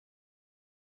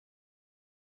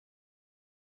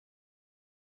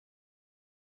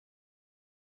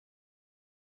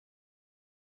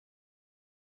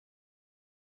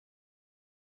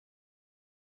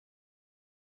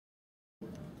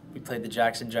played the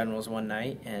Jackson Generals one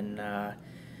night, and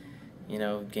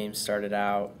game started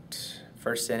out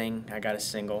first inning. I got a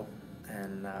single,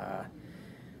 and I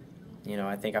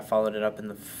think I followed it up in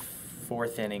the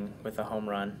fourth inning with a home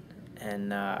run,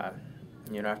 and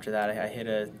after that I hit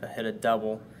a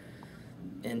double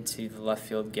into the left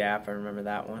field gap. I remember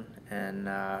that one, and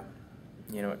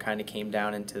it kind of came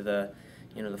down into the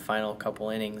final couple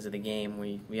innings of the game.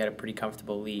 We had a pretty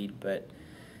comfortable lead, but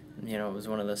it was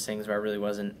one of those things where I really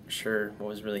wasn't sure what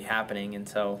was really happening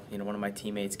until one of my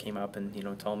teammates came up and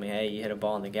told me, "Hey, you hit a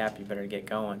ball in the gap, you better get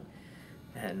going."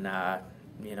 And I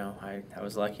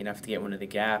was lucky enough to get one to the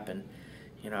gap, and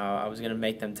I was gonna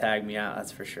make them tag me out,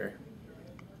 that's for sure.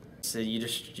 So you're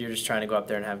just trying to go up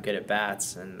there and have good at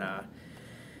bats, and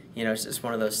it's just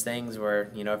one of those things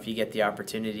where if you get the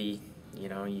opportunity,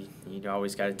 you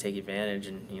always got to take advantage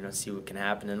and see what can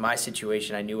happen. In my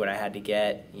situation, I knew what I had to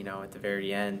get at the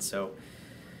very end, so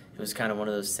it was kind of one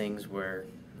of those things where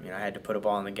I had to put a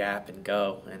ball in the gap and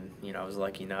go, and I was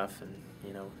lucky enough and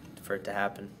for it to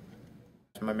happen.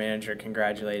 My manager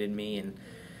congratulated me, and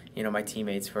my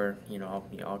teammates were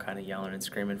all kind of yelling and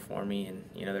screaming for me, and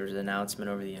there was an announcement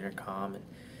over the intercom, and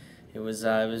it was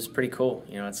pretty cool.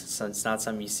 It's not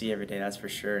something you see every day, that's for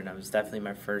sure. And it was definitely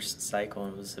my first cycle,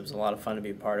 and it was a lot of fun to be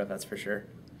a part of, that's for sure.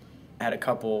 I had a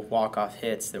couple walk-off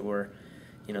hits that were,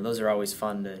 those are always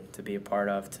fun to be a part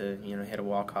of, to hit a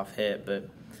walk-off hit. But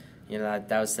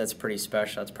that's pretty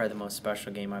special. That's probably the most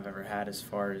special game I've ever had as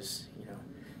far as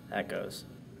that goes.